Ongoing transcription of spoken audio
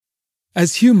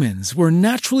As humans, we're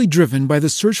naturally driven by the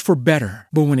search for better.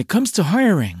 But when it comes to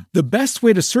hiring, the best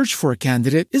way to search for a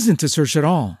candidate isn't to search at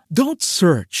all. Don't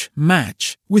search,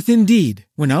 match with Indeed.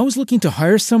 When I was looking to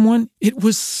hire someone, it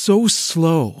was so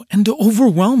slow and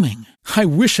overwhelming. I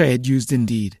wish I had used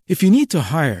Indeed. If you need to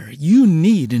hire, you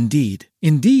need Indeed.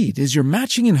 Indeed is your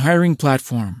matching and hiring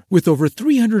platform with over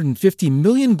 350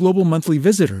 million global monthly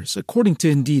visitors, according to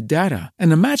Indeed data,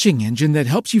 and a matching engine that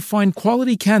helps you find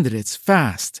quality candidates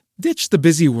fast. Ditch the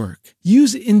busy work.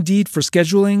 Use Indeed for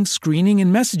scheduling, screening,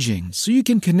 and messaging so you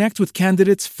can connect with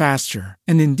candidates faster.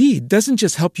 And Indeed doesn't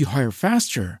just help you hire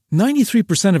faster.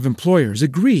 93% of employers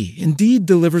agree Indeed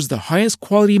delivers the highest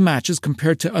quality matches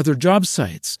compared to other job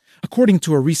sites, according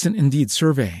to a recent Indeed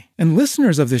survey. And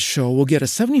listeners of this show will get a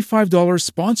 $75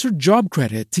 sponsored job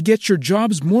credit to get your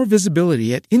jobs more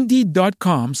visibility at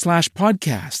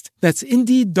Indeed.com/podcast. That's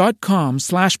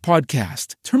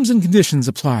Indeed.com/podcast. Terms and conditions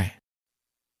apply.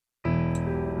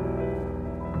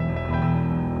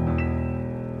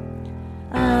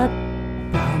 A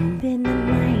bump in the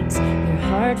night, your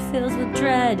heart fills with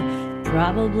dread.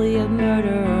 Probably a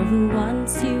murderer who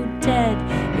wants you dead.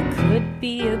 It could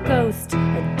be a ghost,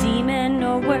 a demon,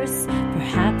 or worse.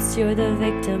 Perhaps you're the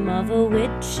victim of a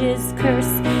witch's curse.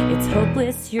 It's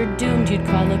hopeless, you're doomed. You'd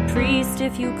call a priest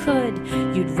if you could.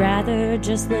 You'd rather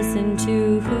just listen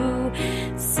to Who?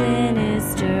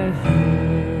 Sinisterhood.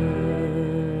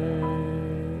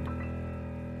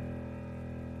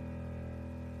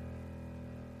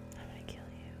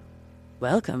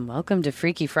 Welcome to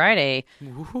Freaky Friday.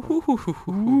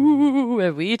 Ooh,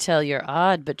 where we tell your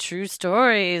odd but true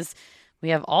stories. We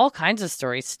have all kinds of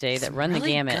stories today that run really the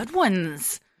gamut. Good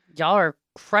ones. Y'all are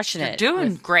crushing it. You're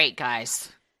doing great,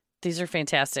 guys. These are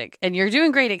fantastic. And you're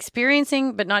doing great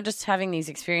experiencing, but not just having these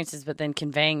experiences, but then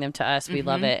conveying them to us. We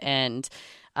love it. And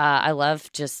I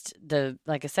love just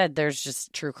like I said, there's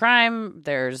just true crime.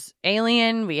 There's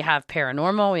alien. We have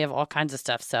paranormal. We have all kinds of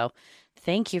stuff. So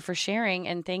thank you for sharing,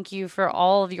 and thank you for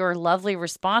all of your lovely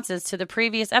responses to the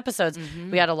previous episodes.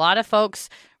 We had a lot of folks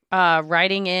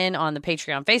writing in on the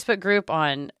Patreon Facebook group,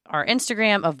 on our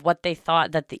Instagram, of what they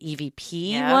thought that the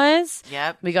EVP was.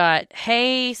 Yep. We got,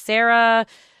 hey, Sarah,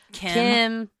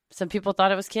 Kim. Some people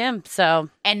thought it was Kim. So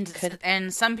and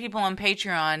some people on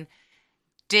Patreon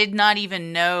did not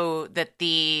even know that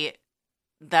the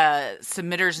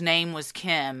submitter's name was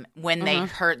Kim when they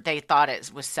thought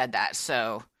it was said that.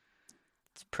 So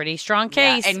pretty strong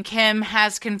case. Yeah, and Kim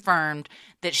has confirmed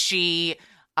that she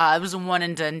it was a one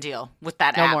and done deal with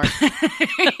that app. More.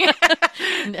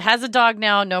 Has a dog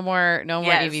now. No more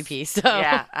EVP. So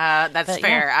yeah, that's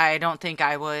fair. Yeah. I don't think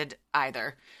I would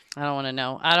either. I don't want to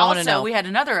know. I don't want to know. Also, we had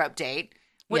another update.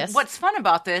 Yes. What's fun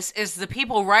about this is the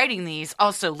people writing these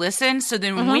also listen. So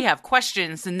then when we have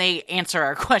questions, then they answer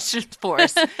our questions for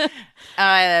us.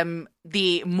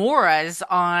 The Moras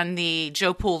on the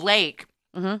Joe Pool Lake.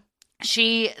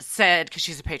 She said, because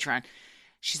she's a patron,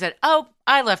 she said, "Oh,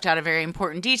 I left out a very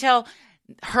important detail.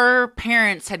 Her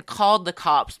parents had called the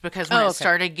cops because when it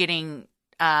started getting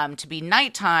to be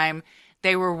nighttime,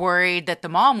 they were worried that the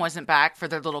mom wasn't back for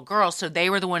their little girl. So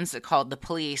they were the ones that called the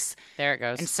police." There it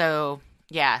goes. And so,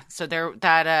 yeah, so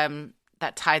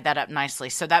that tied that up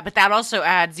nicely. So but that also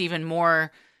adds even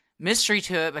more mystery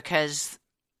to it because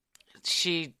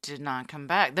she did not come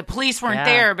back. The police weren't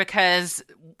there because,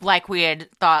 like we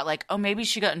had thought, like, oh, maybe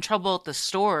she got in trouble at the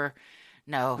store.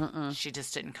 No, she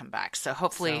just didn't come back. So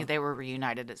hopefully they were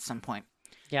reunited at some point.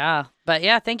 Yeah. But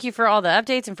yeah, thank you for all the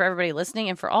updates and for everybody listening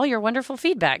and for all your wonderful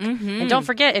feedback. And don't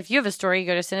forget, if you have a story, you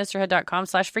go to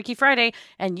sinisterhood.com/Freaky Friday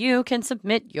and you can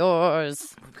submit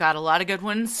yours. We've got a lot of good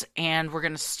ones, and we're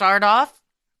going to start off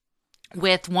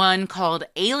with one called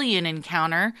Alien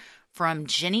Encounter from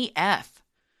Jenny F.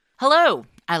 Hello,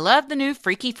 I love the new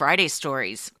Freaky Friday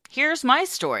stories. Here's my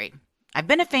story. I've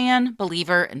been a fan,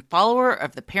 believer, and follower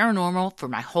of the paranormal for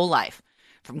my whole life.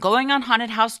 From going on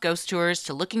haunted house ghost tours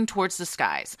to looking towards the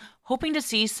skies, hoping to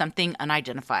see something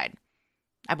unidentified.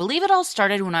 I believe it all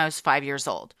started when I was 5 years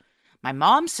old. My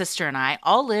mom, sister, and I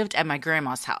all lived at my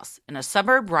grandma's house in a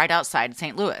suburb right outside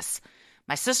St. Louis.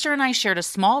 My sister and I shared a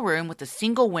small room with a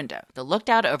single window that looked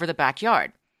out over the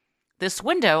backyard. This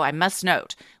window, I must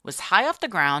note, was high off the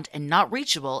ground and not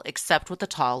reachable except with a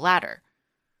tall ladder.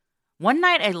 One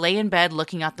night I lay in bed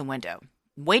looking out the window,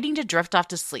 waiting to drift off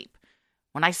to sleep,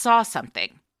 when I saw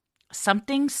something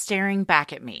staring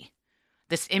back at me.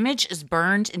 This image is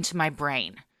burned into my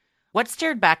brain. What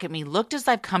stared back at me looked as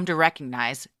I've come to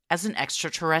recognize as an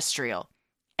extraterrestrial,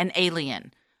 an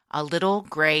alien, a little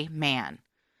gray man.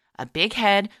 A big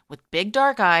head with big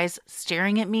dark eyes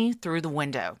staring at me through the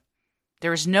window.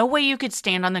 There is no way you could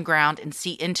stand on the ground and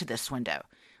see into this window.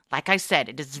 Like I said,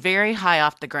 it is very high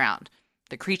off the ground.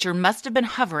 The creature must have been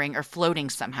hovering or floating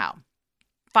somehow.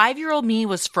 5-year-old me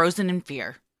was frozen in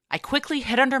fear. I quickly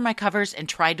hid under my covers and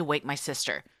tried to wake my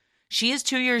sister. She is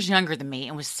 2 years younger than me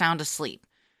and was sound asleep.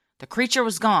 The creature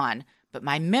was gone, but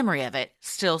my memory of it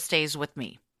still stays with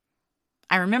me.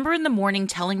 I remember in the morning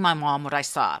telling my mom what I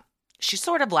saw. She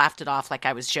sort of laughed it off like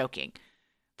I was joking.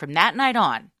 From that night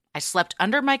on, I slept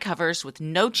under my covers with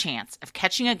no chance of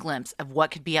catching a glimpse of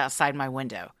what could be outside my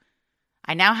window.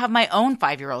 I now have my own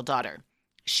 5-year-old daughter.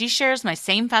 She shares my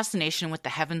same fascination with the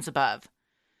heavens above.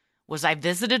 Was I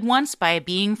visited once by a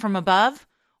being from above,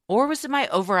 or was it my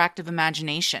overactive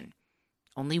imagination?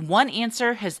 Only one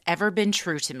answer has ever been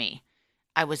true to me.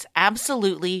 I was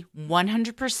absolutely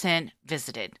 100%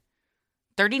 visited.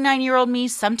 39-year-old me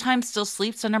sometimes still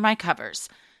sleeps under my covers,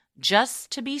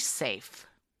 just to be safe.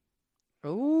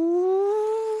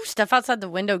 Ooh, stuff outside the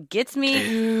window gets me.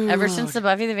 Dude. Ever since the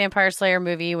Buffy the Vampire Slayer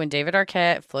movie, when David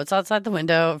Arquette floats outside the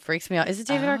window, it freaks me out. Is it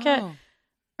David Arquette?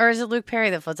 Or is it Luke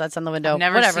Perry that floats outside the window? I've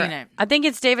never Whatever. seen it. I think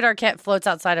it's David Arquette floats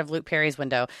outside of Luke Perry's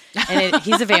window. And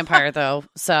he's a vampire, though.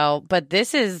 So, but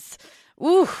this is,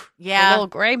 a little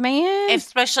gray man.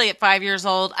 Especially at 5 years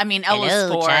old. I mean, Ella's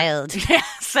Hello, 4. child. Yeah,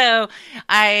 so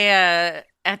I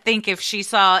think if she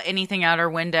saw anything out her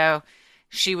window,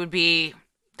 she would be,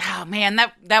 oh man,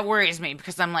 that worries me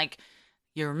because I'm like,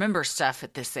 you remember stuff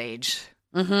at this age.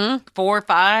 4 or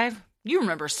 5, you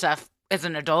remember stuff as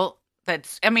an adult.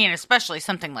 Especially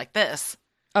something like this.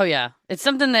 Oh, yeah. It's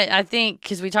something that I think,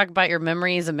 because we talk about your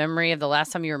memory as a memory of the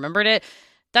last time you remembered it,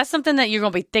 that's something that you're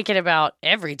going to be thinking about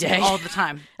every day. All the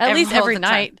time. At least every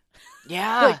night.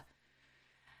 Yeah. Like,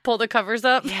 pull the covers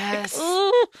up. Yes.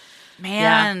 Like,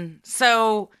 man. Yeah.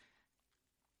 So,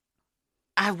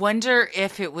 I wonder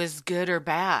if it was good or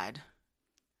bad.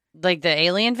 Like the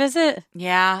alien visit?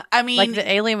 Yeah. I mean, like the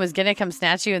alien was going to come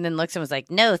snatch you and then looks and was like,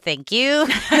 no, thank you.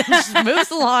 Just moves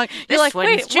along. You're like,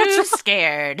 wait, too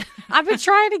scared. I've been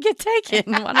trying to get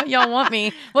taken. Why don't y'all want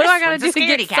me? What do I got to do to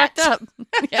get sucked up?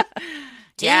 Yeah.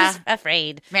 Yeah. Two's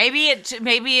afraid. Maybe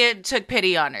it took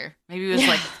pity on her. Maybe it was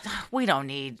like, we don't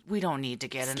need to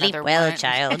get Sleep another well, one.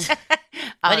 child.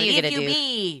 What are you going to do?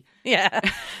 Be? Yeah.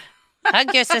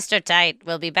 Hug your sister tight.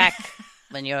 We'll be back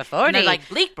when you're 40. And they're like,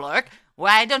 Bleak Blork,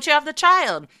 why don't you have the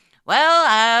child?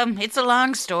 Well, it's a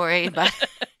long story, but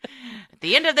at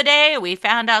the end of the day, we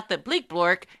found out that Bleak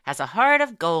Blork has a heart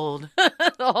of gold.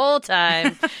 The whole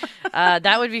time.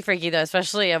 That would be freaky, though,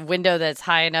 especially a window that's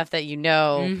high enough that you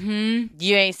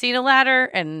ain't seen a ladder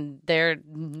and they're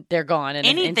gone. In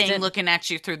Anything an instant. looking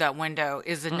at you through that window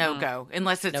is a no-go,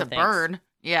 unless it's No a thanks. bird.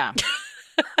 Yeah.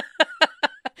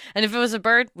 And if it was a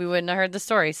bird, we wouldn't have heard the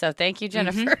story. So thank you,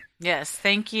 Jennifer. Yes,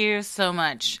 thank you so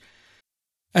much.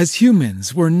 As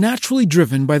humans, we're naturally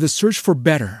driven by the search for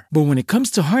better. But when it comes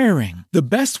to hiring, the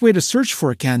best way to search for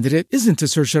a candidate isn't to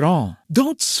search at all.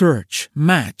 Don't search,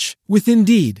 match with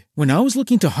Indeed. When I was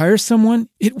looking to hire someone,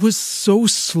 it was so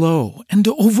slow and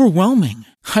overwhelming.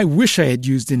 I wish I had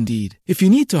used Indeed. If you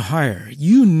need to hire,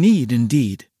 you need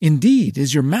Indeed. Indeed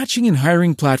is your matching and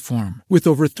hiring platform with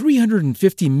over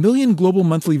 350 million global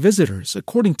monthly visitors,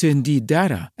 according to Indeed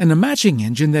data, and a matching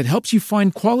engine that helps you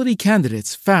find quality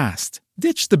candidates fast.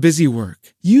 Ditch the busy work.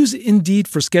 Use Indeed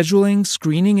for scheduling,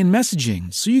 screening, and messaging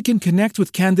so you can connect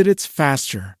with candidates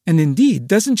faster. And Indeed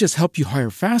doesn't just help you hire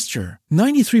faster.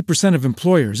 93% of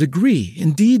employers agree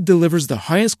Indeed delivers the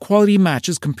highest quality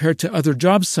matches compared to other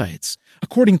job sites,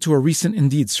 according to a recent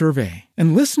Indeed survey.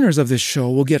 And listeners of this show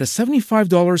will get a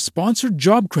 $75 sponsored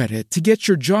job credit to get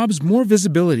your jobs more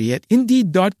visibility at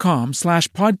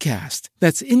Indeed.com/podcast.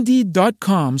 That's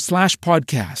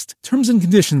Indeed.com/podcast. Terms and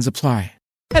conditions apply.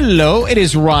 Hello, it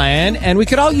is Ryan, and we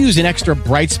could all use an extra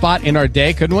bright spot in our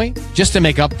day, couldn't we? Just to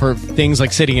make up for things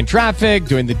like sitting in traffic,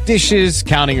 doing the dishes,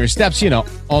 counting your steps,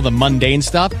 all the mundane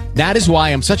stuff. That is why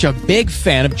I'm such a big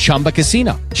fan of Chumba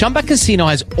Casino. Chumba Casino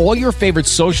has all your favorite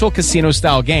social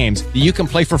casino-style games that you can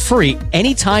play for free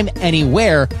anytime,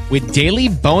 anywhere with daily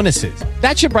bonuses.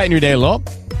 That should brighten your day a little.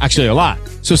 Actually, a lot.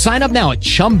 So sign up now at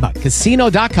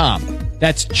ChumbaCasino.com.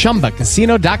 That's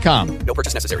ChumbaCasino.com. No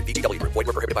purchase necessary. VGW Group. Void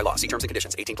where prohibited by law. See terms and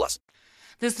conditions. 18+.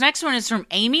 This next one is from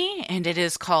Amy, and it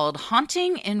is called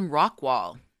Haunting in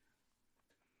Rockwall.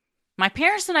 My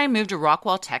parents and I moved to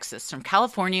Rockwall, Texas from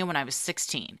California when I was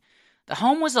 16. The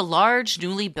home was a large,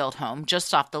 newly built home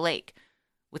just off the lake.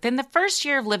 Within the first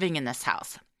year of living in this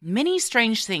house, many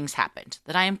strange things happened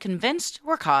that I am convinced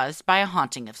were caused by a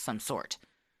haunting of some sort.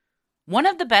 One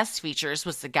of the best features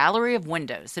was the gallery of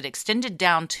windows that extended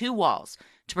down 2 walls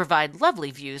to provide lovely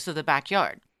views of the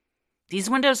backyard. These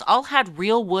windows all had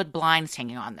real wood blinds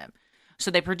hanging on them,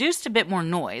 so they produced a bit more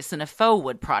noise than a faux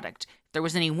wood product there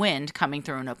was any wind coming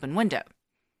through an open window.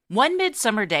 One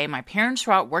midsummer day, my parents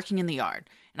were out working in the yard,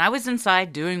 and I was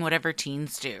inside doing whatever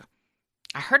teens do.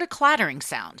 I heard a clattering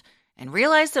sound and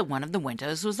realized that one of the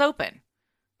windows was open.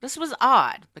 This was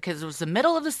odd because it was the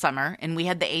middle of the summer and we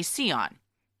had the AC on.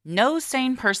 No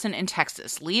sane person in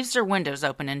Texas leaves their windows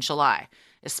open in July,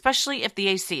 especially if the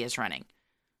AC is running.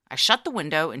 I shut the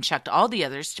window and checked all the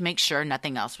others to make sure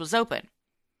nothing else was open.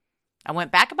 I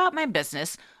went back about my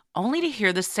business only to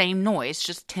hear the same noise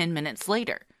just 10 minutes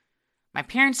later. My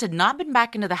parents had not been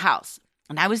back into the house,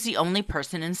 and I was the only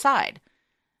person inside.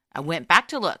 I went back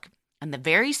to look, and the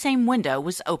very same window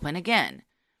was open again.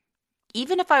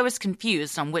 Even if I was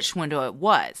confused on which window it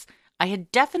was, I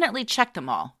had definitely checked them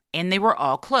all, and they were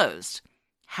all closed.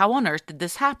 How on earth did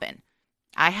this happen?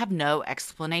 I have no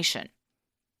explanation.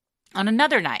 On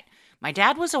another night, my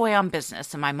dad was away on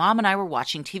business, and my mom and I were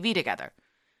watching TV together.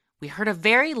 We heard a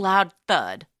very loud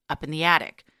thud up in the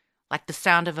attic, like the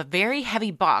sound of a very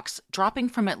heavy box dropping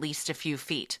from at least a few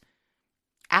feet.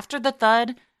 After the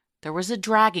thud, there was a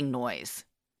dragging noise,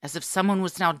 as if someone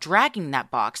was now dragging that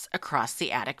box across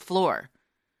the attic floor.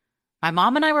 My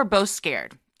mom and I were both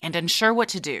scared and unsure what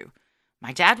to do.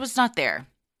 My dad was not there,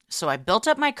 so I built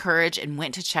up my courage and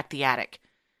went to check the attic.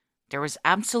 There was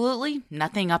absolutely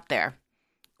nothing up there.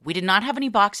 We did not have any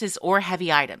boxes or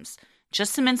heavy items,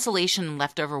 just some insulation and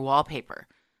leftover wallpaper.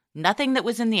 Nothing that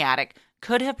was in the attic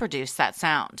could have produced that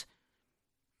sound.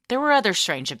 There were other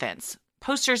strange events.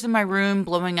 Posters in my room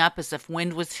blowing up as if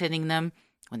wind was hitting them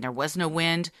when there was no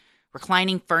wind,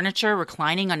 reclining furniture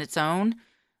reclining on its own,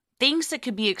 things that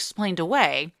could be explained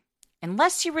away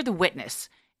unless you were the witness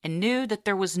and knew that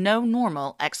there was no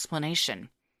normal explanation.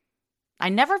 I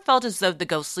never felt as though the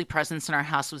ghostly presence in our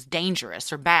house was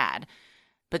dangerous or bad,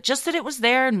 but just that it was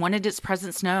there and wanted its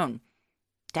presence known.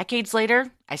 Decades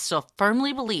later, I still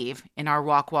firmly believe in our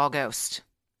walk wall ghost.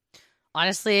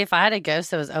 Honestly, if I had a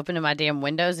ghost that was opening my damn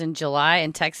windows in July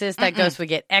in Texas, that ghost would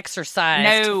get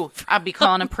exorcised. No, I'd be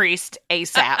calling a priest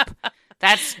ASAP.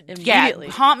 That's, Immediately.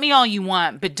 yeah, haunt me all you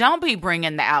want, but don't be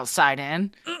bringing the outside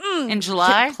in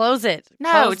July. Close it.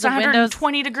 No, Close it's the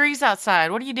 120 degrees outside.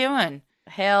 What are you doing?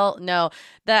 Hell no.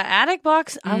 The attic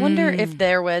box, I wonder if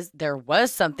there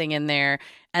was something in there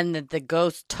and that the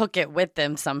ghost took it with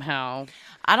them somehow.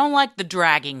 I don't like the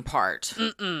dragging part.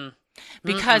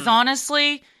 Because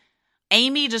honestly,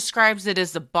 Amy describes it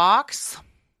as a box.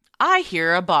 I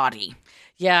hear a body.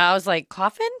 Yeah, I was like,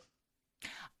 coffin?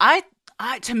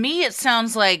 To me, it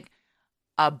sounds like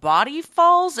a body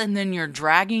falls and then you're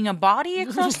dragging a body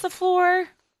across the floor.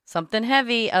 Something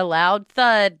heavy, a loud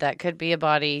thud. That could be a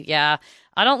body. Yeah.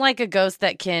 I don't like a ghost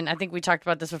that can, I think we talked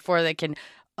about this before, that can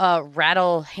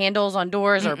rattle handles on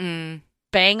doors or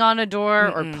bang on a door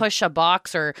or push a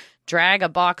box or drag a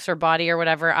box or body or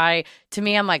whatever. To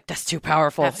me, I'm like, that's too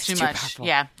powerful. That's too much. Powerful.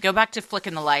 Yeah. Go back to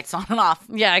flicking the lights on and off.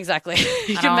 Yeah, exactly.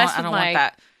 You can mess with I don't my want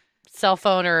that. cell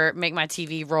phone or make my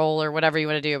TV roll or whatever you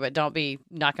want to do, but don't be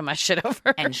knocking my shit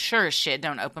over. And sure as shit,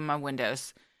 don't open my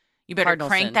windows. You better Cardinal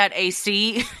crank sin. that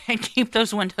AC and keep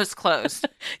those windows closed.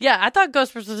 Yeah, I thought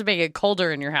ghosts were supposed to make it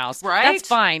colder in your house. Right? That's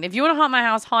fine. If you want to haunt my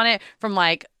house, haunt it from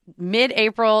like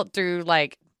mid-April through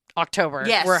like October.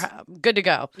 Yes. We're good to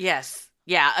go. Yes.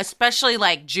 Yeah, especially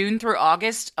like June through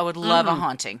August, I would love a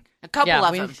haunting. A couple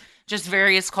of them. Just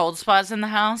various cold spots in the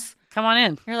house. Come on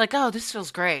in. You're like, oh, this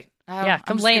feels great. Oh, Yeah,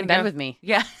 come lay in bed with me.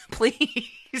 Yeah,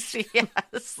 please.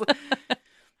 Yes.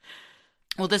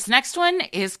 Well, this next one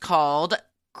is called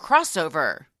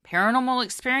Crossover. Paranormal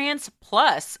experience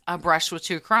plus a brush with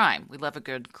true crime. We love a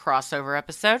good crossover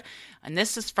episode. And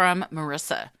this is from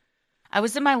Marissa. I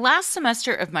was in my last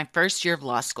semester of my first year of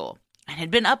law school and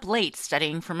had been up late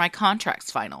studying for my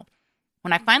contracts final.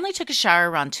 When I finally took a shower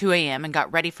around 2 a.m. and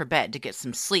got ready for bed to get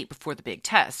some sleep before the big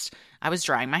test, I was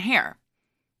drying my hair.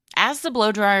 As the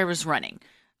blow dryer was running,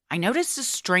 I noticed a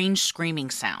strange screaming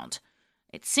sound.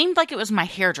 It seemed like it was my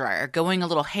hairdryer going a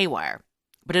little haywire,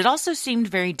 but it also seemed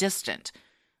very distant.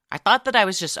 I thought that I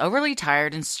was just overly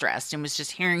tired and stressed and was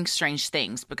just hearing strange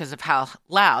things because of how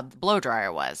loud the blow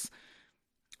dryer was.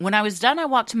 When I was done, I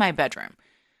walked to my bedroom,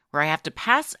 where I have to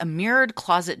pass a mirrored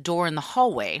closet door in the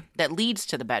hallway that leads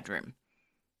to the bedroom.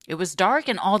 It was dark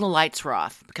and all the lights were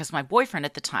off because my boyfriend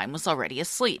at the time was already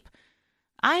asleep.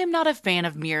 I am not a fan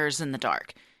of mirrors in the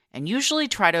dark and usually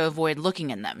try to avoid looking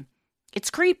in them. It's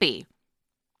creepy.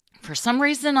 For some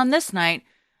reason on this night,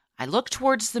 I looked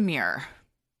towards the mirror.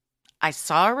 I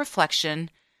saw a reflection,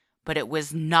 but it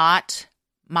was not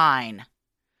mine.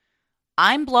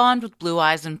 I'm blonde with blue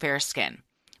eyes and fair skin,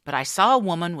 but I saw a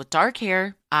woman with dark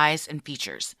hair, eyes, and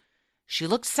features. She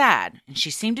looked sad, and she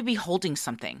seemed to be holding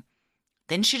something.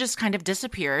 Then she just kind of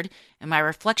disappeared, and my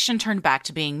reflection turned back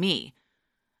to being me,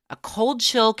 A cold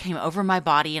chill came over my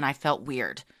body and I felt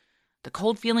weird. The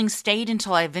cold feeling stayed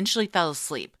until I eventually fell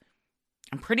asleep.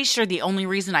 I'm pretty sure the only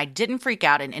reason I didn't freak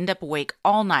out and end up awake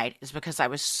all night is because I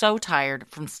was so tired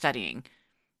from studying.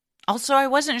 Also, I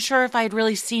wasn't sure if I had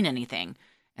really seen anything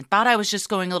and thought I was just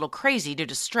going a little crazy due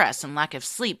to stress and lack of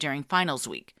sleep during finals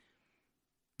week.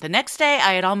 The next day,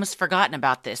 I had almost forgotten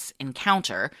about this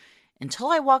encounter until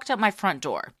I walked out my front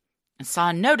door and saw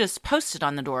a notice posted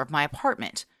on the door of my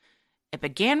apartment. It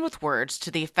began with words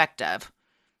to the effect of,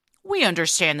 "We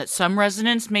understand that some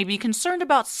residents may be concerned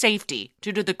about safety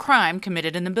due to the crime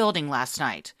committed in the building last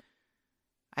night."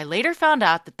 I later found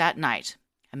out that night,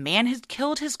 a man had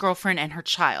killed his girlfriend and her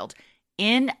child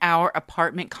in our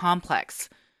apartment complex.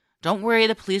 Don't worry,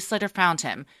 the police later found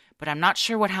him, but I'm not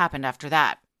sure what happened after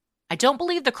that. I don't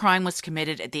believe the crime was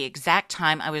committed at the exact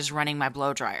time I was running my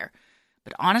blow dryer,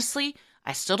 but honestly,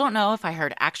 I still don't know if I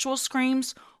heard actual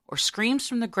screams or screams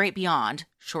from the great beyond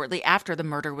shortly after the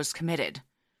murder was committed.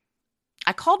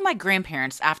 I called my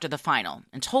grandparents after the final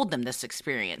and told them this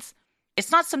experience.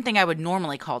 It's not something I would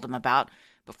normally call them about,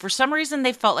 but for some reason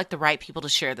they felt like the right people to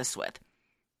share this with.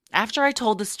 After I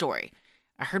told the story,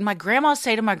 I heard my grandma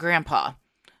say to my grandpa,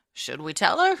 "Should we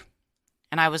tell her?"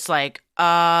 And I was like,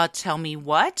 tell me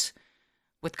what?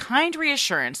 With kind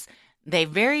reassurance, they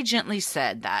very gently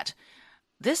said that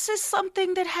this is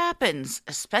something that happens,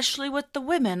 especially with the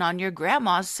women on your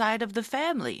grandma's side of the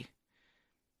family.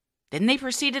 Then they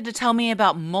proceeded to tell me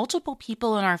about multiple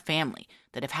people in our family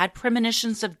that have had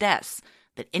premonitions of deaths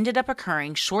that ended up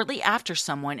occurring shortly after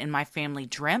someone in my family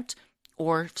dreamt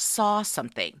or saw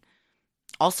something.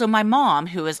 Also, my mom,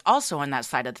 who is also on that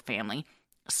side of the family,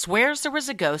 swears there was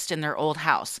a ghost in their old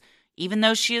house, even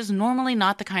though she is normally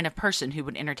not the kind of person who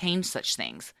would entertain such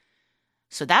things.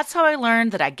 So that's how I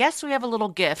learned that I guess we have a little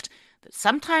gift that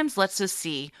sometimes lets us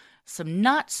see some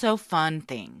not-so-fun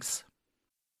things.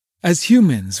 As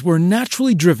humans, we're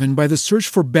naturally driven by the search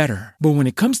for better. But when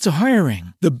it comes to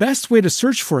hiring, the best way to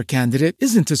search for a candidate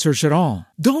isn't to search at all.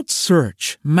 Don't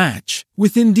search, match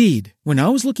with Indeed. When I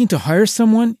was looking to hire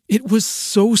someone, it was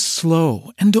so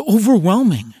slow and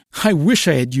overwhelming. I wish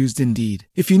I had used Indeed.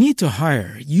 If you need to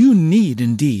hire, you need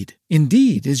Indeed.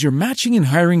 Indeed is your matching and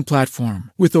hiring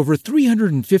platform with over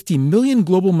 350 million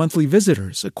global monthly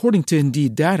visitors, according to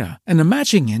Indeed data, and a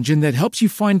matching engine that helps you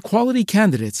find quality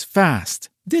candidates fast.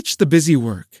 Ditch the busy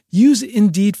work. Use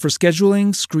Indeed for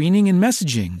scheduling, screening, and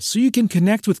messaging so you can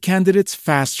connect with candidates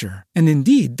faster. And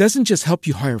Indeed doesn't just help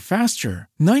you hire faster.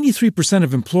 93%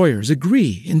 of employers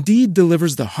agree Indeed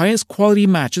delivers the highest quality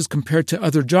matches compared to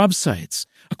other job sites,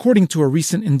 according to a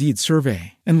recent Indeed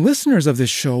survey. And listeners of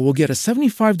this show will get a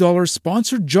 $75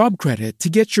 sponsored job credit to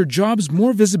get your jobs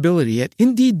more visibility at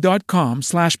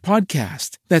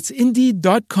Indeed.com/podcast. That's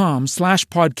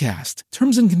Indeed.com/podcast.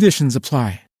 Terms and conditions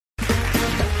apply.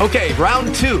 Okay,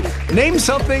 round two. Name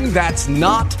something that's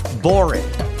not boring.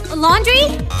 A laundry?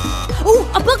 Ooh,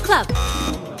 a book club.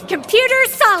 Computer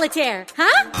solitaire,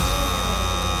 huh?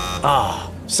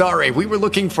 Ah, sorry, we were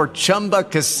looking for Chumba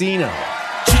Casino.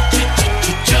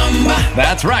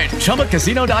 That's right,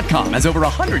 ChumbaCasino.com has over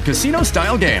 100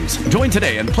 casino-style games. Join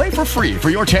today and play for free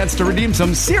for your chance to redeem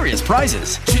some serious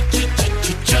prizes.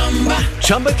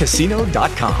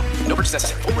 ChumbaCasino.com. No purchase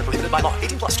necessary. Void where prohibited by law.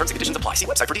 18 plus terms and conditions apply. See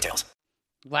website for details.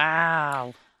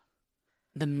 Wow.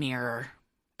 The mirror.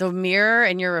 The mirror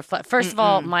and your reflect. First of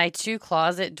all, my two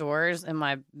closet doors in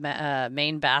my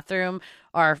main bathroom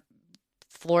are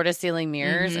floor to ceiling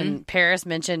mirrors. And Paris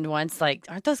mentioned once, like,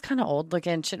 aren't those kind of old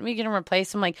looking? Shouldn't we get them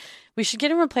replaced? I'm like, we should get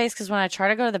them replaced because when I try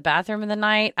to go to the bathroom in the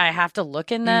night, I have to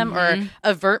look in them or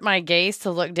avert my gaze to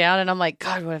look down. And I'm like,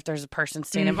 God, what if there's a person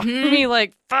standing behind me?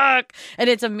 Like, fuck. And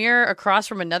it's a mirror across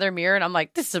from another mirror. And I'm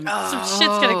like, this some shit's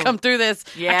going to come through this.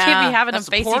 Yeah, I can't be having them that's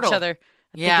a face portal. each other.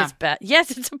 I Yeah. think it's bad.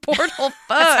 Yes, it's a portal. Fuck.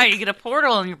 That's how you get a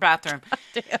portal in your bathroom.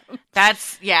 Damn.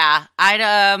 That's, yeah.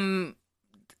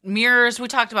 Mirrors, we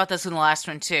talked about this in the last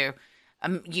one too.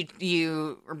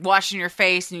 You are washing your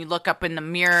face and you look up in the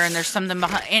mirror and there's something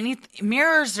behind.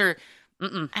 Mirrors are,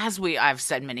 I've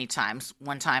said many times.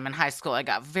 One time in high school, I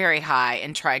got very high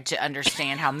and tried to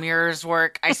understand how mirrors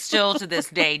work. I still to this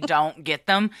day don't get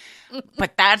them,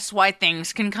 but that's why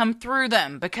things can come through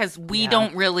them because we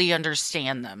don't really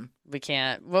understand them. We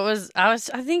can't. I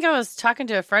think I was talking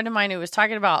to a friend of mine who was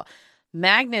talking about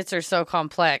magnets are so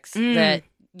complex that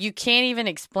you can't even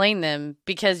explain them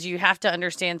because you have to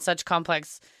understand such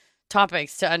complex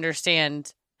topics to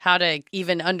understand how to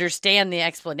even understand the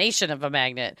explanation of a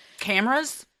magnet.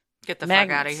 Cameras? Get the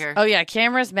Magnets. fuck out of here. Oh, yeah.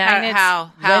 Cameras, magnets,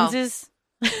 How? lenses.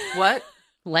 What?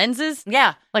 Lenses?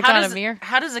 Yeah. Like How on does- a mirror?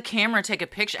 How does a camera take a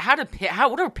picture?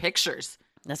 What are pictures?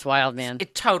 That's wild, man.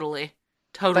 It totally.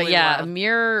 Totally. But yeah, a wild.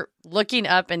 mirror looking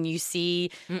up and you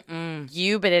see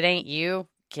you, but it ain't you.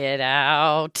 Get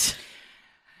out.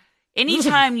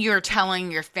 Anytime you're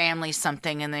telling your family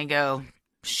something and they go,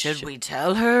 should we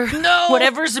tell her? No.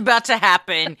 Whatever's about to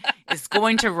happen is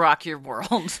going to rock your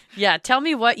world. Yeah, tell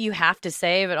me what you have to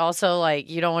say, but also like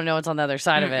you don't want to know what's on the other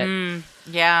side of it.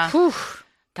 Yeah. Whew.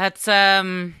 That's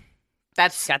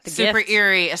Got the super gift.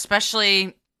 eerie,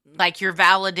 especially like you're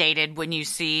validated when you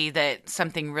see that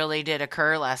something really did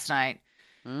occur last night.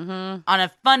 On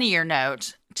a funnier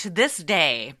note, to this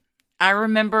day, I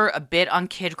remember a bit on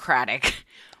Kid Craddock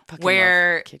Fucking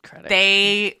where love Kid Craddock.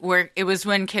 it was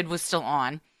when Kid was still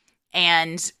on,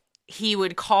 and he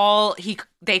would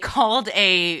they called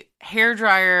a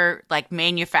hairdryer like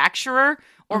manufacturer,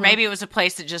 or maybe it was a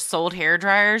place that just sold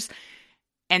hairdryers,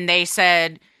 and they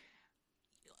said,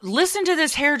 listen to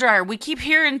this hairdryer. We keep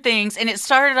hearing things. And it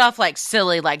started off like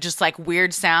silly, like just like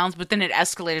weird sounds, but then it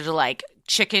escalated to like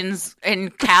chickens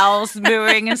and cows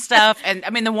mooing and stuff. And I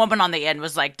mean, the woman on the end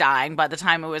was like dying by the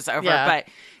time it was over. Yeah. But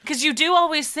because you do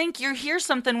always think you hear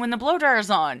something when the blow dryer's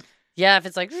on. Yeah, if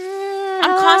it's like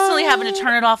I'm constantly having to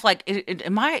turn it off. Like,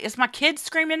 is my kid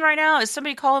screaming right now? Is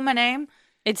somebody calling my name?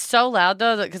 It's so loud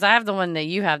though, because I have the one that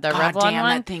you have, the God Revlon damn,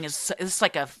 one. that thing it's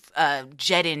like a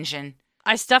jet engine.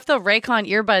 I stuffed the Raycon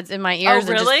earbuds in my ears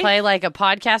and just really? play like a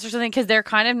podcast or something because they're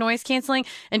kind of noise canceling,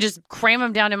 and just cram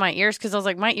them down in my ears because I was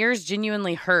like, my ears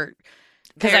genuinely hurt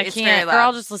because I It's very can't, or loud.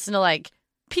 I'll just listen to like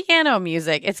piano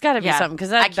music. It's got to be something because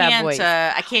that bad boy.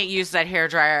 I can't use that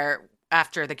hairdryer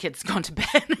after the kids gone to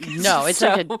bed. No, it's so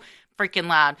like freaking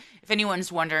loud. If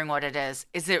anyone's wondering what it is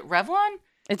it Revlon?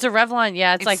 It's a Revlon.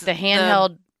 Yeah, it's like the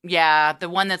handheld. The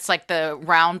one that's like the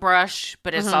round brush,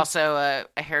 but it's also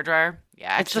a hairdryer.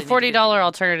 Yeah, It's the actually $40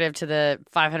 alternative to the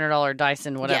 $500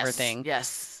 Dyson whatever thing.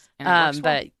 Yes, and it works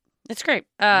well. But it's great.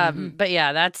 But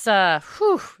yeah, that's now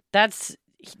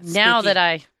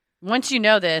that once you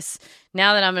know this,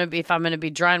 now that if I'm gonna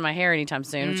be drying my hair anytime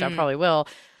soon, which I probably will,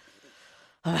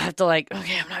 I'll have to like,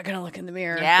 okay, I'm not gonna look in the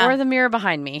mirror or the mirror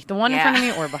behind me, the one in front of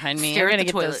me or behind me. Stare I'm at gonna the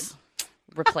get toilet. those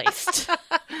replaced.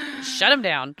 Shut them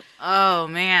down. Oh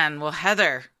man, well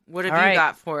Heather, what have All you right.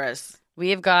 got for us? We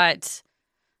have got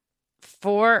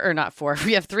not four.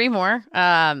 We have three more.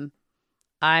 I'm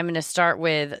going to start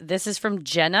with, this is from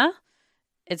Jenna.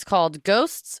 It's called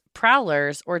Ghosts,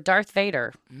 Prowlers, or Darth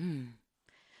Vader.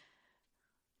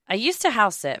 I used to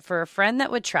house sit for a friend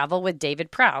that would travel with David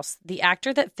Prowse, the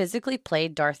actor that physically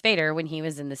played Darth Vader when he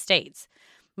was in the States.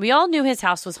 We all knew his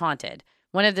house was haunted.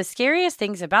 One of the scariest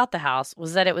things about the house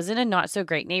was that it was in a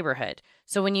not-so-great neighborhood.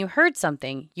 So when you heard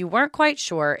something, you weren't quite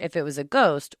sure if it was a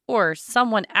ghost or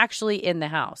someone actually in the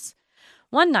house.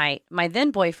 One night, my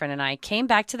then boyfriend and I came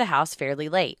back to the house fairly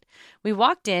late. We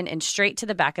walked in and straight to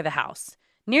the back of the house.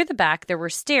 Near the back, there were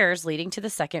stairs leading to the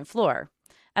second floor.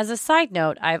 As a side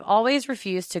note, I've always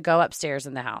refused to go upstairs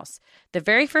in the house. The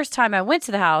very first time I went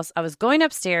to the house, I was going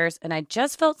upstairs and I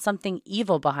just felt something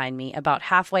evil behind me about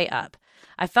halfway up.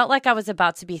 I felt like I was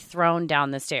about to be thrown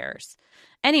down the stairs.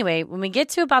 Anyway, when we get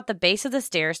to about the base of the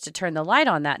stairs to turn the light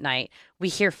on that night, we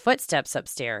hear footsteps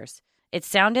upstairs. It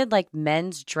sounded like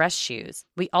men's dress shoes.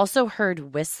 We also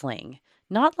heard whistling.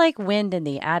 Not like wind in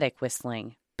the attic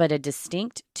whistling, but a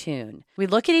distinct tune. We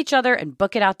look at each other and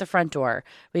book it out the front door.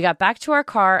 We got back to our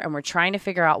car and we're trying to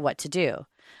figure out what to do.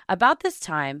 About this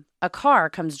time, a car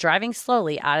comes driving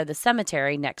slowly out of the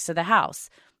cemetery next to the house.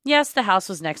 Yes, the house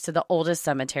was next to the oldest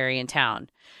cemetery in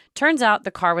town. Turns out the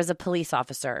car was a police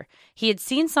officer. He had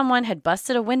seen someone had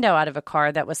busted a window out of a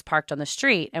car that was parked on the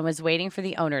street and was waiting for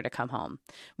the owner to come home.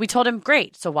 We told him,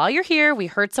 great, so while you're here, we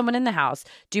heard someone in the house.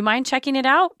 Do you mind checking it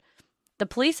out? The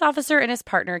police officer and his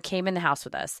partner came in the house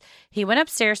with us. He went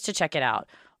upstairs to check it out.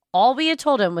 All we had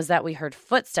told him was that we heard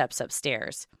footsteps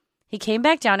upstairs. He came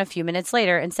back down a few minutes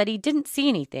later and said he didn't see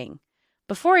anything.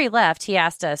 Before he left, he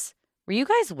asked us, were you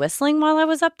guys whistling while I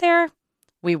was up there?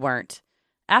 We weren't.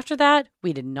 After that,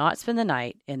 we did not spend the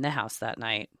night in the house that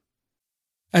night.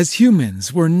 As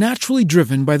humans, we're naturally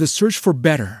driven by the search for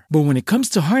better. But when it comes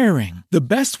to hiring, the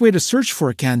best way to search for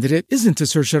a candidate isn't to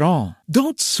search at all.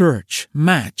 Don't search,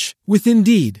 match with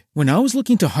Indeed. When I was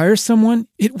looking to hire someone,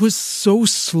 it was so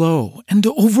slow and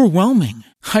overwhelming.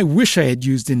 I wish I had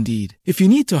used Indeed. If you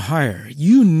need to hire,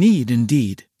 you need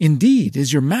Indeed. Indeed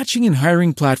is your matching and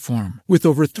hiring platform with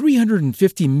over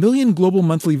 350 million global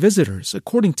monthly visitors,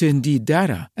 according to Indeed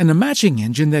data, and a matching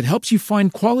engine that helps you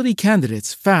find quality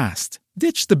candidates fast.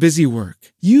 Ditch the busy work.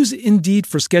 Use Indeed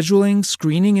for scheduling,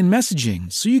 screening, and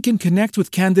messaging so you can connect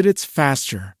with candidates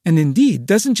faster. And Indeed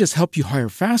doesn't just help you hire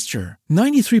faster.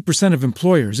 93% of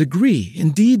employers agree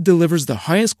Indeed delivers the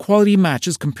highest quality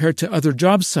matches compared to other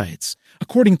job sites,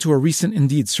 according to a recent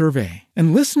Indeed survey.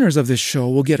 And listeners of this show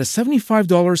will get a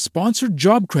 $75 sponsored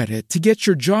job credit to get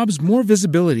your jobs more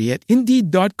visibility at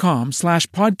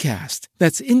Indeed.com/podcast.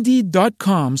 That's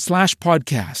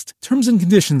Indeed.com/podcast. Terms and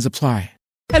conditions apply.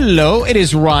 Hello, it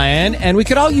is Ryan, and we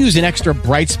could all use an extra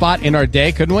bright spot in our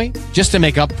day, couldn't we? Just to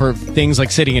make up for things like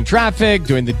sitting in traffic,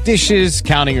 doing the dishes,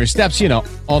 counting your steps, you know,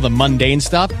 all the mundane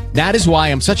stuff. That is why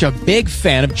I'm such a big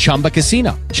fan of Chumba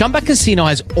Casino. Chumba Casino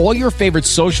has all your favorite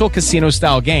social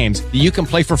casino-style games that you can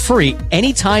play for free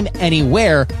anytime,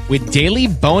 anywhere with daily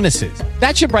bonuses.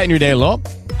 That should brighten your day a little.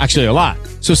 Actually, a lot.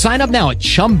 So sign up now at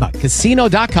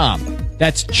ChumbaCasino.com.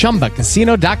 That's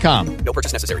ChumbaCasino.com. No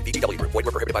purchase necessary. VGW Group. Void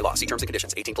where prohibited by law. See terms and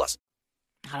conditions. 18+.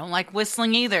 I don't like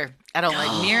whistling either. I don't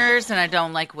like mirrors, and I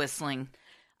don't like whistling.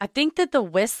 I think that the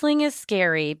whistling is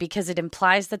scary because it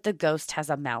implies that the ghost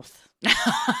has a mouth.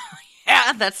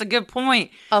 Yeah, that's a good point.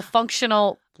 A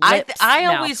functional I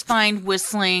mouth. always find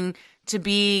whistling to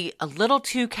be a little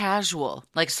too casual.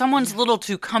 Like someone's a little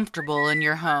too comfortable in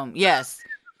your home. Yes.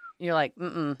 You're like,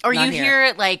 mm-mm. Or not you here. hear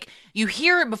it like, you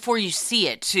hear it before you see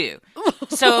it too.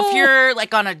 So if you're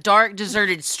like on a dark,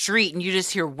 deserted street and you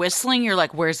just hear whistling, you're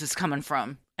like, where's this coming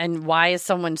from? And why is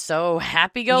someone so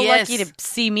happy-go-lucky Yes. to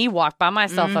see me walk by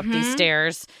myself up these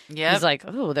stairs? Yep. He's like,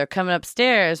 oh, they're coming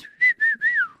upstairs.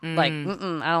 Like, I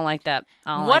don't like that.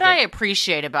 I don't What like I it.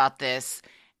 appreciate about this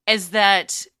is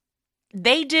that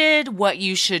they did what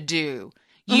you should do.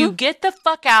 You get the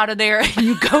fuck out of there and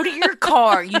you go to your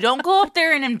car. You don't go up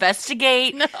there and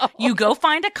investigate. No. You go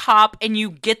find a cop and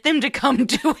you get them to come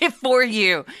do it for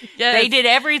you. Yes. They did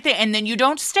everything. And then you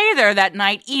don't stay there that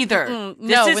night either. No,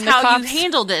 This is when the how cops- you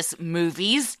handle this.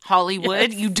 Movies,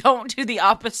 Hollywood, you don't do the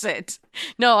opposite.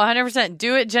 No, 100%.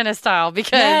 Do it Jenna style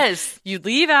because Yes. you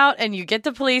leave out and you get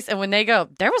the police, and when they go,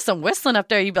 there was some whistling up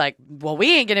there, you'd be like, well,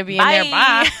 we ain't going to be in there.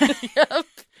 Bye. Yep.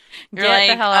 You're Get like,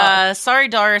 the hell out. sorry,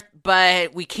 Darth,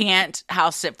 but we can't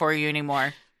house sit for you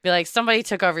anymore. Be like, somebody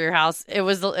took over your house. It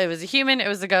was a human. It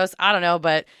was a ghost. I don't know,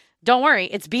 but don't worry.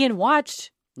 It's being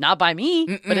watched. Not by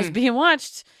me, but it's being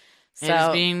watched. So, It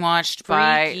is being watched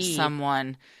by freaky.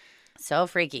 someone. So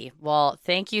freaky. Well,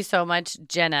 thank you so much,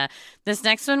 Jenna. This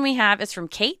next one we have is from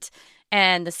Kate,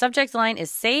 and the subject line is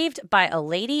Saved by a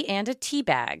Lady and a Tea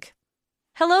Bag.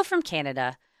 Hello from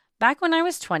Canada. Back when I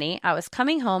was 20, I was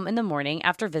coming home in the morning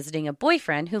after visiting a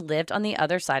boyfriend who lived on the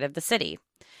other side of the city.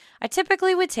 I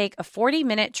typically would take a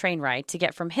 40-minute train ride to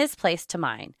get from his place to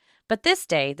mine, but this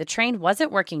day the train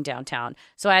wasn't working downtown,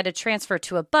 so I had to transfer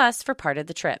to a bus for part of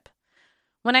the trip.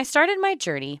 When I started my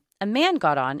journey, a man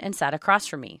got on and sat across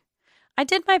from me. I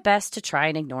did my best to try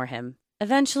and ignore him.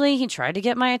 Eventually, he tried to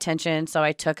get my attention, so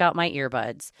I took out my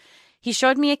earbuds. He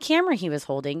showed me a camera he was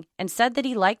holding and said that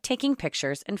he liked taking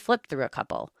pictures and flipped through a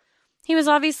couple. He was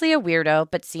obviously a weirdo,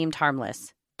 but seemed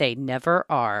harmless. They never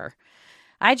are.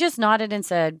 I just nodded and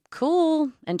said,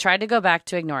 cool, and tried to go back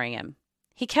to ignoring him.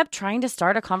 He kept trying to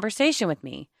start a conversation with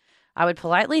me. I would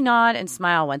politely nod and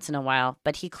smile once in a while,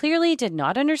 but he clearly did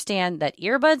not understand that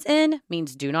earbuds in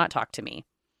means do not talk to me.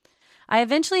 I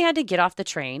eventually had to get off the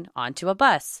train onto a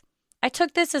bus. I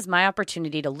took this as my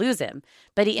opportunity to lose him,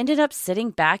 but he ended up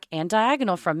sitting back and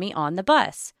diagonal from me on the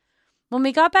bus. When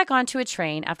we got back onto a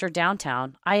train after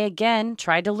downtown, I again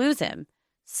tried to lose him.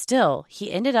 Still,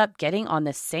 he ended up getting on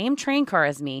the same train car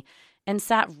as me and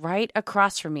sat right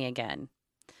across from me again.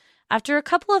 After a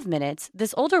couple of minutes,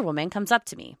 this older woman comes up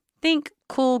to me. Think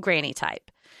cool granny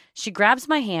type. She grabs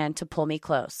my hand to pull me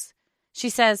close. She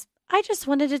says, I just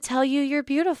wanted to tell you you're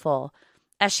beautiful,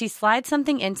 as she slides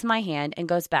something into my hand and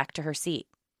goes back to her seat.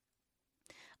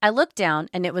 I looked down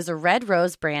and it was a Red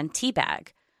Rose brand tea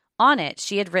bag. On it,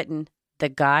 she had written, the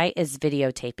guy is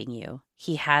videotaping you.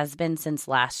 He has been since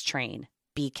last train.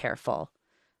 Be careful.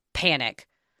 Panic.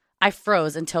 I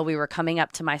froze until we were coming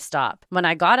up to my stop. When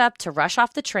I got up to rush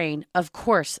off the train, of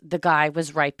course, the guy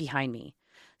was right behind me.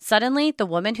 Suddenly, the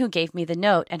woman who gave me the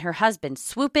note and her husband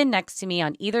swoop in next to me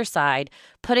on either side,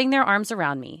 putting their arms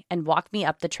around me, and walk me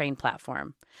up the train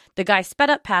platform. The guy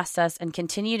sped up past us and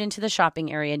continued into the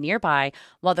shopping area nearby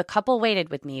while the couple waited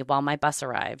with me while my bus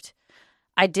arrived.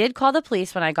 I did call the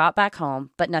police when I got back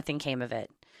home, but nothing came of it.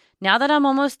 Now that I'm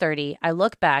almost 30, I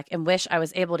look back and wish I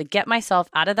was able to get myself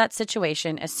out of that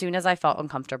situation as soon as I felt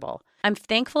uncomfortable. I'm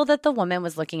thankful that the woman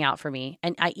was looking out for me,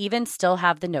 and I even still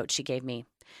have the note she gave me.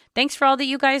 Thanks for all that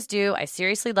you guys do. I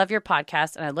seriously love your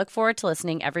podcast, and I look forward to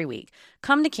listening every week.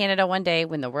 Come to Canada one day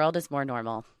when the world is more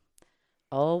normal.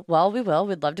 Oh, well, we will.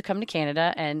 We'd love to come to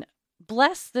Canada and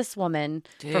bless this woman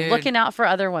for Dude. looking out for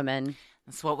other women.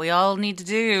 That's what we all need to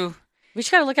do. We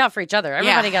just got to look out for each other.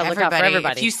 Everybody got to look out for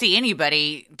everybody. If you see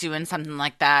anybody doing something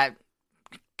like that,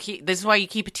 this is why you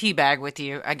keep a tea bag with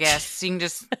you, I guess. You can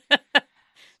just...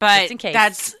 But just in case.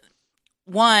 That's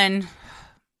one...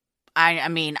 I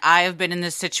mean, I have been in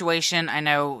this situation. I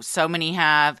know so many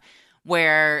have,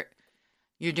 where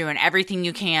you're doing everything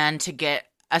you can to get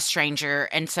a stranger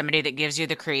and somebody that gives you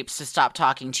the creeps to stop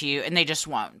talking to you, and they just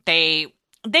won't. They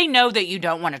know that you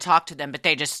don't want to talk to them, but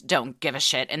they just don't give a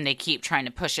shit, and they keep trying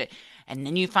to push it. And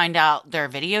then you find out they're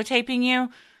videotaping you.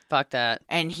 Fuck that.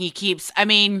 And he keeps, I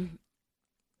mean,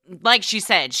 like she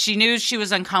said, she knew she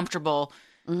was uncomfortable.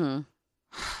 Mm-hmm.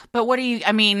 But what do you,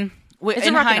 I mean... It's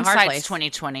in a rock and a hard hindsight's place.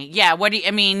 2020. Yeah,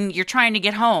 you're trying to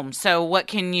get home, so what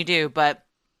can you do? But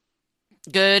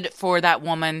good for that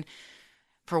woman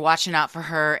for watching out for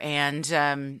her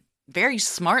and very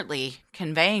smartly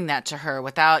conveying that to her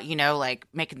without, like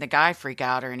making the guy freak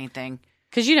out or anything.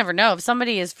 Because you never know. If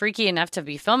somebody is freaky enough to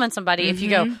be filming somebody, if you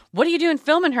go, what are you doing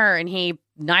filming her? And he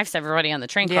knifes everybody on the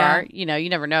train car, you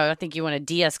never know. I think you want to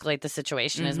de-escalate the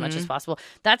situation as much as possible.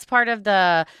 That's part of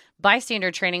the bystander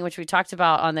training, which we talked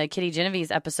about on the Kitty Genovese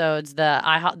episodes, the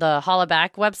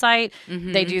Hollaback website.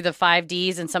 They do the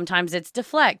 5Ds, and sometimes it's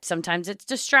deflect, sometimes it's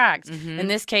distract. In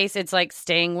this case, it's like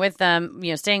staying with them,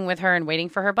 staying with her and waiting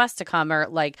for her bus to come, or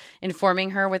like informing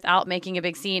her without making a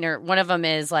big scene. Or one of them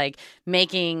is like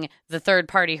making the third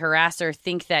party harasser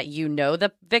think that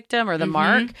the victim or the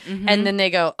mark, and then they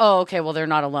go, oh, okay, well,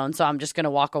 they're not alone, so I'm just going to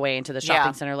walk away into the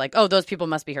shopping center like, oh, those people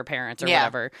must be her parents or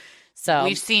whatever. So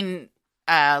we've seen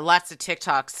lots of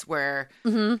TikToks where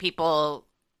people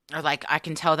are like, I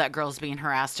can tell that girl's being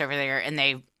harassed over there, and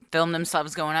they film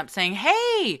themselves going up saying,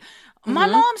 hey, my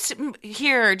mom's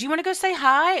here, do you want to go say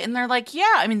hi? And they're like,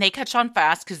 yeah. I mean, they catch on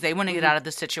fast because they want to get out of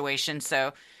the situation.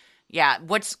 So yeah,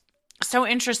 what's so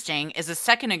interesting is a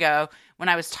second ago when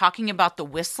I was talking about the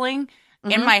whistling,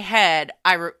 in my head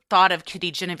I thought of Kitty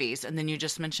Genovese, and then you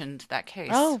just mentioned that case.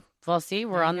 Oh, well, see,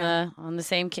 we're on the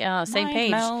same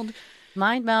page. Meld.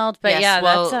 Mind meld. But yes,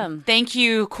 that's thank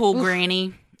you, cool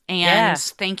granny, and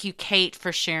thank you, Kate,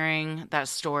 for sharing that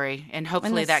story. And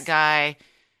hopefully that guy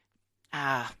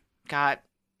got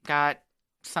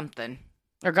something.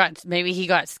 Or maybe he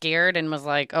got scared and was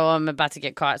like, oh, I'm about to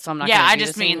get caught, so I'm not Yeah, gonna I do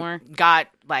just this mean anymore. got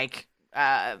like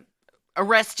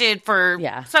arrested for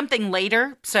something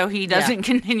later, so he doesn't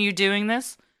continue doing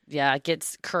this. Yeah, it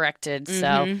gets corrected.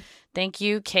 So thank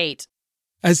you, Kate.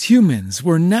 As humans,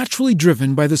 we're naturally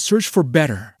driven by the search for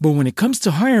better. But when it comes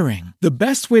to hiring, the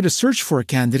best way to search for a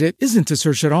candidate isn't to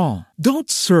search at all. Don't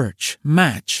search,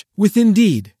 match with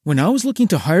Indeed. When I was looking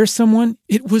to hire someone,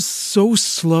 it was so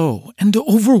slow and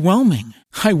overwhelming.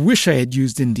 I wish I had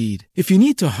used Indeed. If you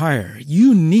need to hire,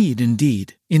 you need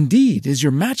Indeed. Indeed is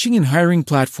your matching and hiring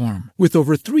platform with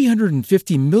over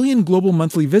 350 million global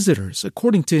monthly visitors,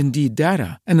 according to Indeed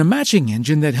data, and a matching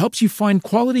engine that helps you find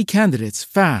quality candidates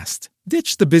fast.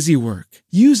 Ditch the busy work.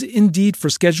 Use Indeed for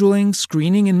scheduling,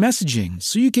 screening, and messaging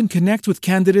so you can connect with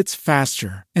candidates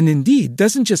faster. And Indeed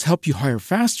doesn't just help you hire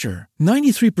faster.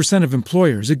 93% of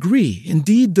employers agree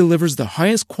Indeed delivers the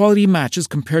highest quality matches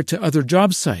compared to other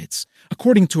job sites,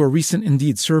 according to a recent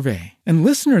Indeed survey. And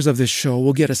listeners of this show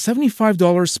will get a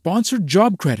 $75 sponsored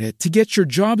job credit to get your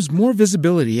jobs more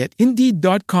visibility at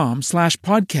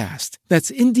Indeed.com/podcast. That's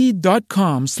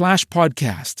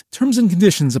Indeed.com/podcast. Terms and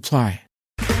conditions apply.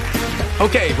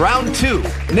 Okay, round two.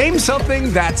 Name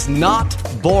something that's not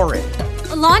boring.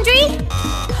 A laundry?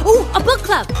 Ooh, a book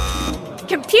club.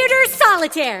 Computer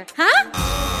solitaire,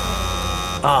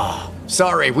 huh?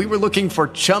 Sorry, we were looking for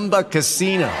Chumba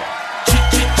Casino.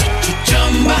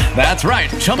 That's right.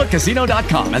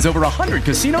 ChumbaCasino.com has over 100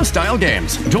 casino-style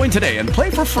games. Join today and play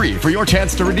for free for your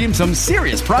chance to redeem some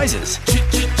serious prizes.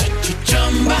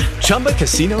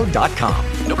 ChumbaCasino.com.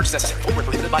 No purchase necessary. Void where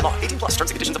prohibited by law. 18 plus. Terms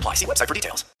and conditions apply. See website for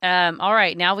details. All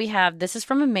right, now this is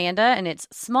from Amanda, and it's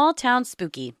Small Town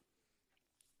Spooky.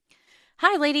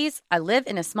 Hi, ladies. I live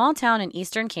in a small town in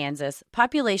eastern Kansas,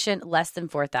 population less than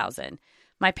 4,000.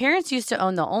 My parents used to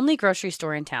own the only grocery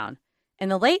store in town. In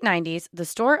the late 90s, the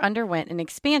store underwent an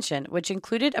expansion, which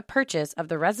included a purchase of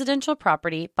the residential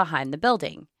property behind the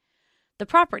building. The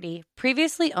property,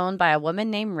 previously owned by a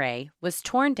woman named Ray, was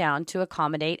torn down to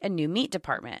accommodate a new meat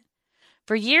department.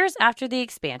 For years after the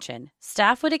expansion,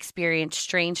 staff would experience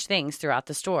strange things throughout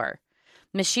the store.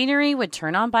 Machinery would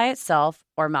turn on by itself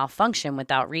or malfunction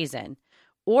without reason.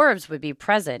 Orbs would be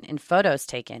present in photos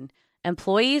taken.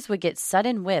 Employees would get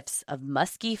sudden whiffs of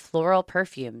musky floral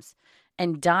perfumes.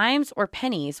 And dimes or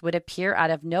pennies would appear out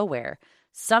of nowhere,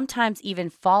 sometimes even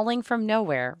falling from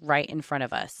nowhere right in front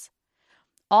of us.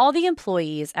 All the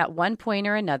employees at one point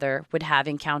or another would have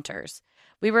encounters.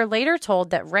 We were later told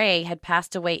that Ray had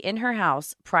passed away in her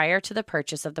house prior to the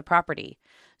purchase of the property.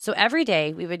 So every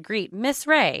day we would greet Miss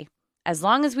Ray. As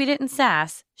long as we didn't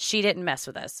sass, she didn't mess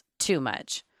with us too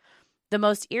much. The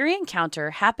most eerie encounter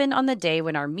happened on the day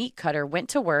when our meat cutter went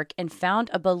to work and found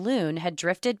a balloon had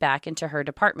drifted back into her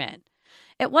department.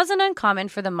 It wasn't uncommon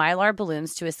for the Mylar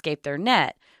balloons to escape their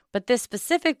net, but this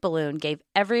specific balloon gave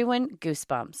everyone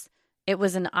goosebumps. It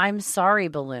was an I'm sorry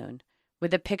balloon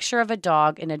with a picture of a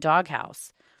dog in a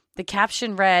doghouse. The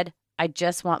caption read, "I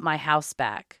just want my house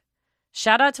back."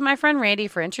 Shout out to my friend Randy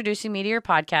for introducing me to your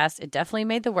podcast. It definitely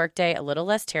made the workday a little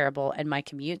less terrible and my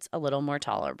commutes a little more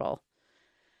tolerable.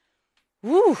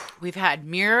 Woo! We've had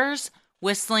mirrors,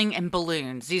 whistling, and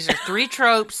balloons. These are 3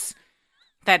 tropes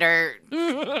that are,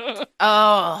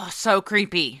 so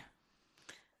creepy.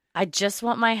 I just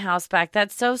want my house back.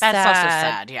 That's so sad. That's also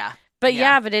sad, yeah. But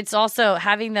yeah, but it's also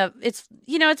having it's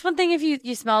one thing if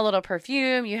you smell a little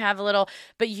perfume, you have a little,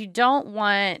 but you don't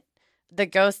want the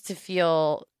ghost to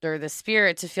feel, or the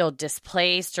spirit to feel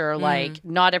displaced or like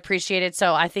not appreciated.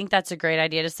 So I think that's a great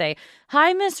idea to say,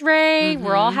 "Hi, Miss Ray.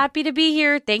 We're all happy to be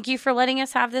here. Thank you for letting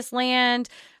us have this land.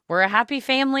 We're a happy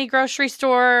family grocery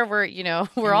store.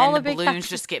 We're all a big." The balloons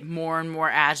just get more and more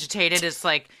agitated. It's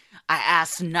like, I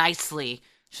asked nicely.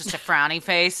 Just a frowny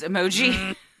face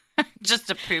emoji. Just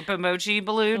a poop emoji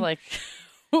balloon. Like,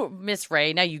 Miss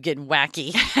Ray, now you getting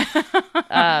wacky.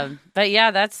 But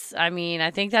yeah,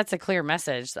 I think that's a clear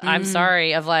message. I'm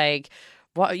sorry of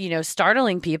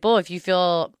startling people. If you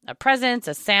feel a presence,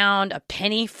 a sound, a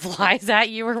penny flies at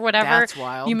you or whatever. That's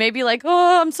wild. You may be like,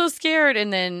 "Oh, I'm so scared."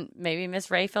 And then maybe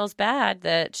Miss Ray feels bad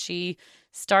that she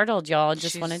startled y'all and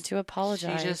just wanted to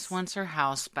apologize. She just wants her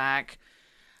house back.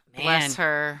 Man. Bless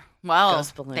her. Well,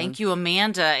 Ghost balloon. Thank you,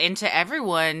 Amanda, and to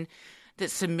everyone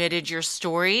that submitted your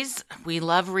stories. We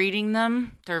love reading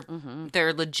them.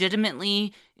 They're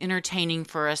legitimately entertaining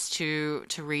for us to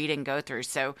read and go through.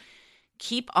 So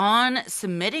keep on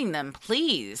submitting them,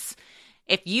 please.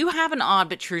 If you have an odd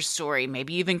but true story,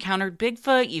 maybe you've encountered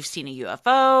Bigfoot, you've seen a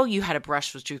UFO, you had a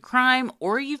brush with true crime,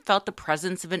 or you felt the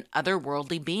presence of an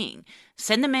otherworldly being,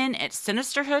 send them in at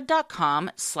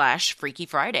sinisterhood.com/Freaky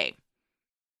Friday.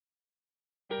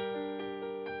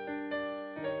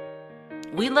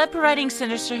 We love providing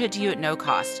Sinisterhood to you at no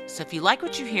cost, so if you like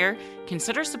what you hear,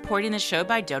 consider supporting the show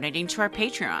by donating to our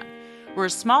Patreon. We're a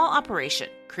small operation,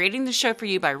 creating the show for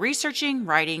you by researching,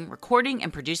 writing, recording,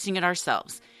 and producing it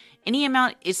ourselves. Any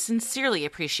amount is sincerely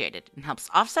appreciated and helps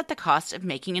offset the cost of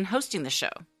making and hosting the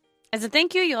show. As a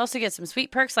thank you, you'll also get some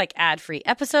sweet perks like ad-free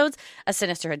episodes, a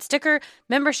Sinisterhood sticker,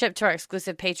 membership to our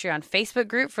exclusive Patreon Facebook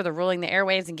group for the Ruling the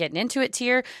Airwaves and Getting Into It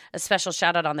tier, a special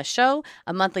shout-out on the show,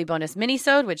 a monthly bonus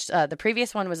mini-sode, which the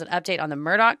previous one was an update on the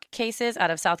Murdoch cases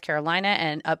out of South Carolina,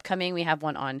 and upcoming we have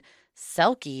one on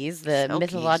Selkies, the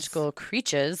mythological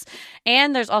creatures.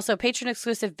 And there's also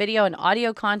patron-exclusive video and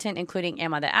audio content, including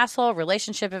Am I the Asshole,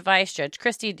 relationship advice, Judge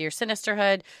Christie, Dear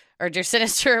Sinisterhood, or Dear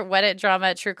Sinister, Weddit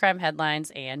drama, true crime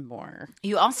headlines, and more.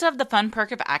 You also have the fun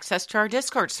perk of access to our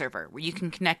Discord server, where you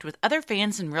can connect with other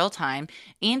fans in real time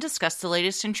and discuss the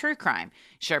latest in true crime,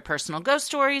 share personal ghost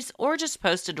stories, or just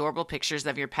post adorable pictures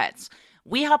of your pets.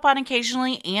 We hop on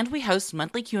occasionally, and we host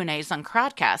monthly Q&As on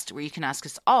Crowdcast, where you can ask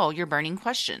us all your burning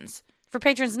questions. For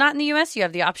patrons not in the U.S., you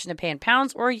have the option to pay in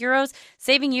pounds or euros,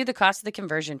 saving you the cost of the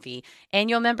conversion fee.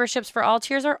 Annual memberships for all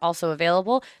tiers are also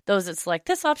available. Those that select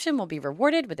this option will be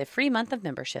rewarded with a free month of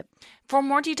membership. For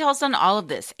more details on all of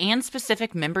this and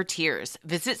specific member tiers,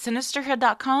 visit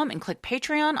Sinisterhood.com and click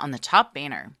Patreon on the top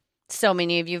banner. So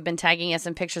many of you have been tagging us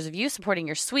in pictures of you supporting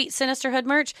your sweet Sinisterhood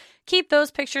merch. Keep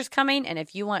those pictures coming, and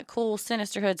if you want cool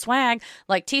Sinisterhood swag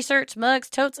like t-shirts, mugs,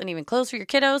 totes, and even clothes for your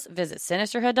kiddos, visit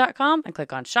Sinisterhood.com and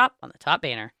click on Shop on the top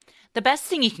banner. The best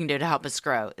thing you can do to help us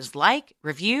grow is like,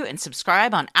 review, and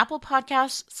subscribe on Apple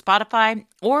Podcasts, Spotify,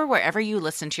 or wherever you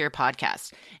listen to your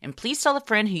podcast. And please tell a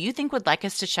friend who you think would like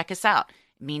us to check us out.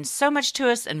 It means so much to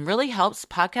us and really helps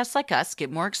podcasts like us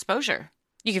get more exposure.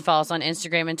 You can follow us on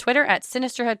Instagram and Twitter at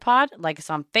SinisterhoodPod. Like us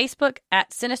on Facebook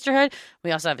at Sinisterhood.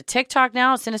 We also have a TikTok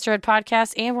now, Sinisterhood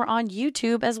Podcast, and we're on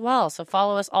YouTube as well. So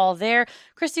follow us all there.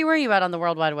 Christy, where are you at on the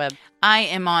World Wide Web? I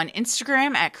am on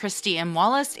Instagram at Christy M.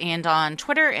 Wallace and on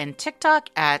Twitter and TikTok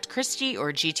at Christy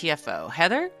or GTFO.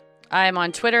 Heather? I'm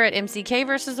on Twitter at MCK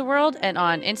versus the World and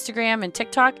on Instagram and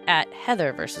TikTok at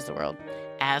Heather versus the World.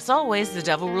 As always, the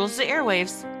devil rules the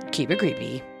airwaves. Keep it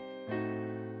creepy.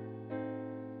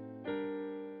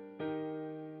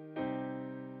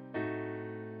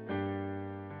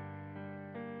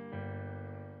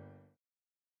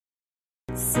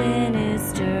 Sinister.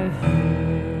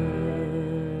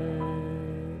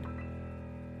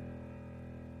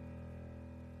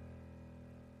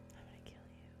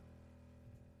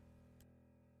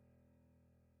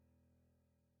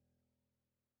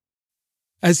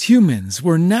 As humans,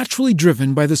 we're naturally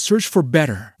driven by the search for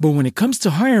better. But when it comes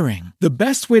to hiring, the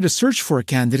best way to search for a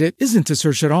candidate isn't to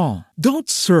search at all. Don't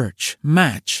search,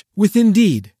 match with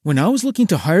Indeed. When I was looking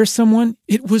to hire someone,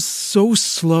 it was so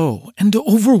slow and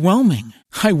overwhelming.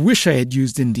 I wish I had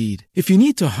used Indeed. If you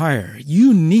need to hire,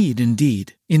 you need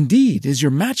Indeed. Indeed is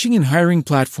your matching and hiring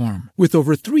platform with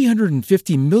over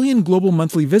 350 million global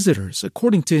monthly visitors,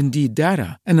 according to Indeed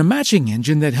data, and a matching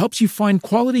engine that helps you find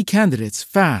quality candidates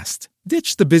fast.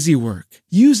 Ditch the busy work.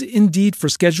 Use Indeed for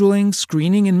scheduling,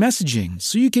 screening, and messaging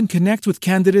so you can connect with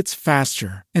candidates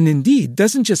faster. And Indeed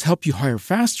doesn't just help you hire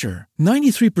faster.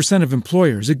 93% of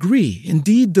employers agree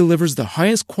Indeed delivers the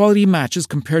highest quality matches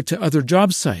compared to other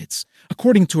job sites,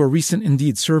 according to a recent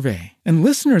Indeed survey. And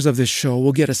listeners of this show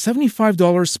will get a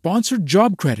 $75 sponsored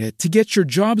job credit to get your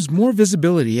jobs more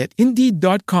visibility at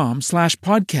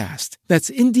Indeed.com/podcast. That's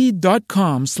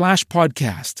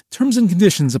Indeed.com/podcast. Terms and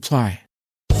conditions apply.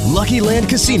 Lucky Land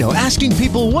Casino, asking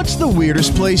people, what's the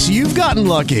weirdest place you've gotten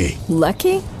lucky?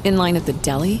 Lucky? In line at the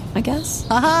deli, I guess?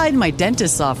 Aha, in my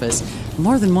dentist's office.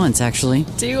 More than once, actually.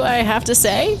 Do I have to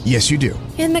say? Yes, you do.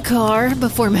 In the car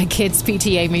before my kids'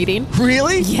 PTA meeting.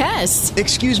 Really? Yes.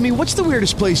 Excuse me, what's the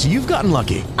weirdest place you've gotten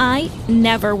lucky? I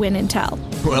never win and tell.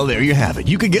 Well, there you have it.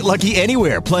 You can get lucky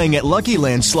anywhere, playing at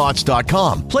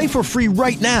LuckyLandSlots.com. Play for free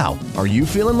right now. Are you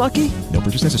feeling lucky? No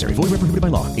purchase necessary. Void where prohibited by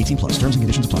law. 18+. Terms and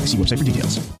conditions apply. See website for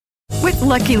details. With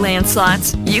Lucky Land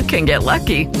Slots, you can get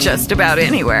lucky just about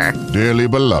anywhere. Dearly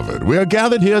beloved, we are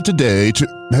gathered here today to...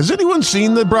 Has anyone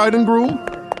seen the bride and groom?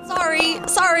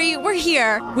 Sorry, we're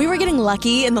here. We were getting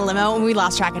lucky in the limo and we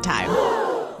lost track of time.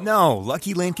 No,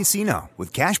 Lucky Land Casino,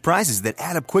 with cash prizes that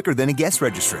add up quicker than a guest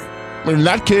registry. In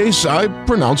that case, I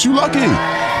pronounce you lucky.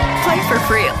 Play for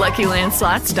free at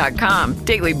LuckyLandSlots.com.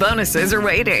 Daily bonuses are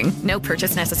waiting. No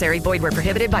purchase necessary. Void where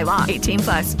prohibited by law.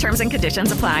 18+. Terms and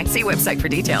conditions apply. See website for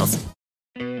details.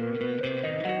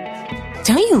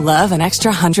 Don't you love an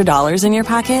extra $100 in your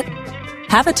pocket?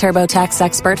 Have a TurboTax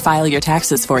expert file your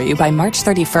taxes for you by March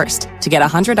 31st to get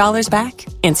 $100 back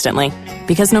instantly.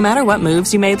 Because no matter what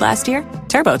moves you made last year,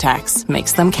 TurboTax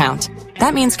makes them count.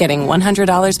 That means getting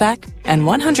 $100 back and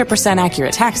 100%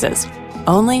 accurate taxes.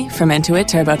 Only from Intuit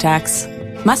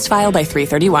TurboTax. Must file by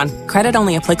 3/31. Credit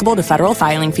only applicable to federal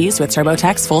filing fees with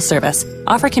TurboTax full service.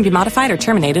 Offer can be modified or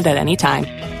terminated at any time.